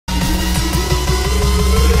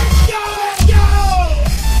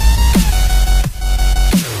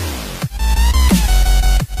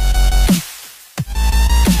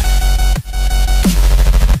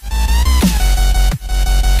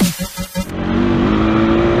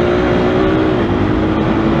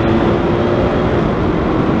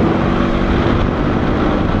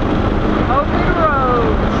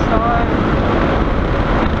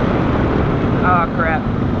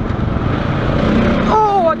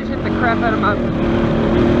crap out of my...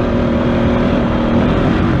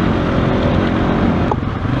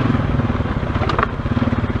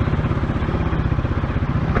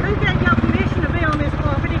 Who gave y'all permission to be on this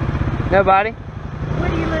property? Nobody. Where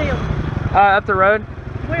do you live? Up the road.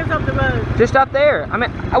 Where's up the road? Just up there. I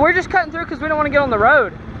mean, we're just cutting through because we don't want to get on the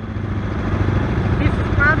road. This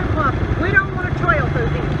is private property. We don't want a trail through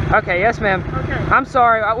here. Okay, yes ma'am. Okay. I'm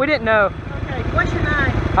sorry, we didn't know. Okay, what's your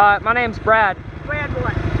name? My name's Brad. Brad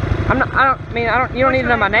what? You don't need to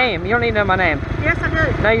know my name. You don't need to know my name. Yes, I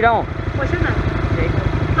do. No, you don't. What's your name? Jacob.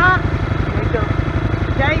 Huh? Jacob.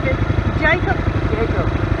 David. Jacob? Jacob.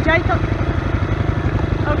 Jacob?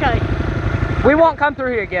 Okay. We won't come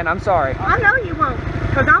through here again, I'm sorry. I know you won't,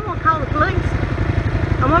 because I'm going to call the police.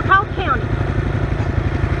 I'm going to call the county.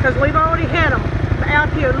 Because we've already had them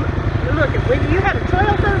out here looking. You had a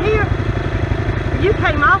trail through here. You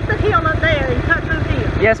came off the hill up there and cut through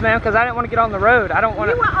here. Yes, ma'am, because I didn't want to get on the road. I don't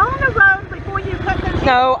want to... You were on the road before you cut through here.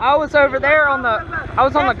 No, I was over there on the... I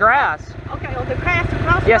was on the grass. Okay, on the grass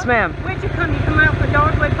across. Yes, ma'am. Where'd you come? You come out from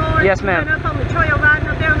Dartwood Forest? Yes, ma'am. You went up on the trail riding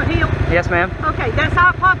up there on the hill? Yes, ma'am. Okay, that's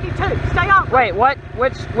our property too. Stay off. Wait, what?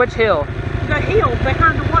 Which hill? The hill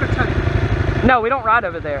behind the water tank. No, we don't ride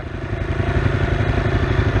over there.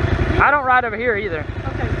 I don't ride over here either.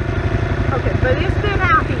 Okay. Okay, but it's been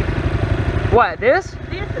out here. What, this?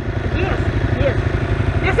 Yes.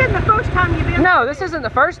 This isn't the first time you've been. No, this isn't the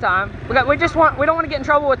first time. We don't want to get in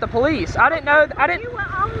trouble with the police. I didn't know. You were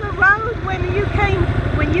on the road when you came.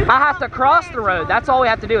 I have to cross the road. That's all we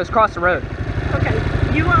have to do is cross the road. Okay,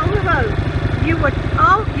 you were on the road. You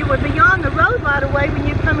were beyond the road right away when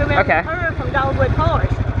you come around the curve from Dogwood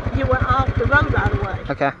Forest. You were off the road right away.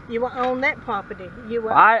 Okay. You were on that property. You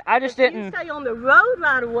were. I just didn't. You stay on the road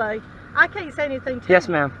right away. I can't say anything to you. Yes,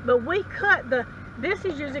 ma'am. But we cut this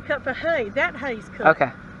is usually cut for hay. That hay's cut.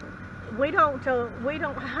 Okay. We don't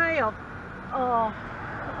have,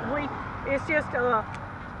 it's just,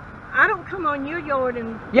 I don't come on your yard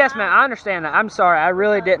and... Yes, ma'am, I understand that. I'm sorry, I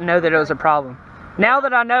really didn't know that it was a problem. Now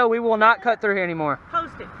that I know, we will not cut through here anymore.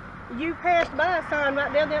 Posted. You passed by a sign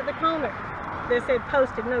right down there at the corner that said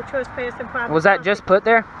posted, no trespassing private. Was that just put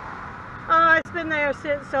there? It's been there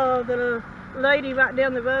since the lady right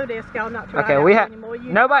down the road asked y'all not to ride out anymore.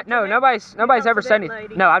 Nobody's ever said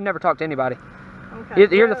anything. No, I've never talked to anybody.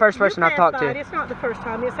 Okay. You're the first person I've talked to. It's not the first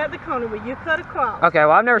time. It's at the corner where you cut across. Okay,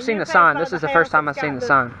 well, I've never seen the sign. This is the first time I've seen the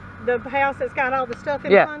sign. The house that's got all the stuff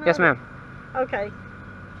in front of it? Yes, ma'am. Okay.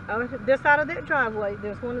 This side of that driveway,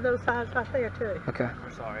 there's one of those sides right there too. Okay.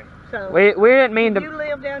 We're sorry. So we didn't mean to. You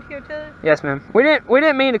live down here too? Yes, ma'am. We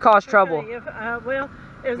didn't mean to cause trouble. Well,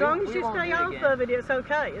 as long as you stay off of it, it's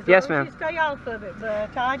okay. Yes, ma'am. As long as you stay off of it.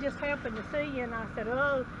 But I just happened to see you, and I said,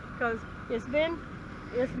 oh, because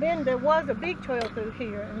there was a big trail through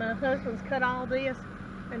here, and my husband's cut all this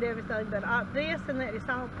and everything, but this and that, it's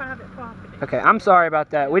all private property. Okay, I'm sorry about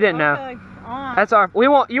that. We didn't know. All right. That's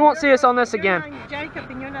you won't see us on this again. Your name's Jacob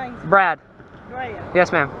and your name's Brad. Brad.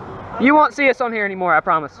 Yes, ma'am. You won't see us on here anymore, I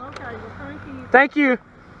promise. Okay, well, thank you. Thank you.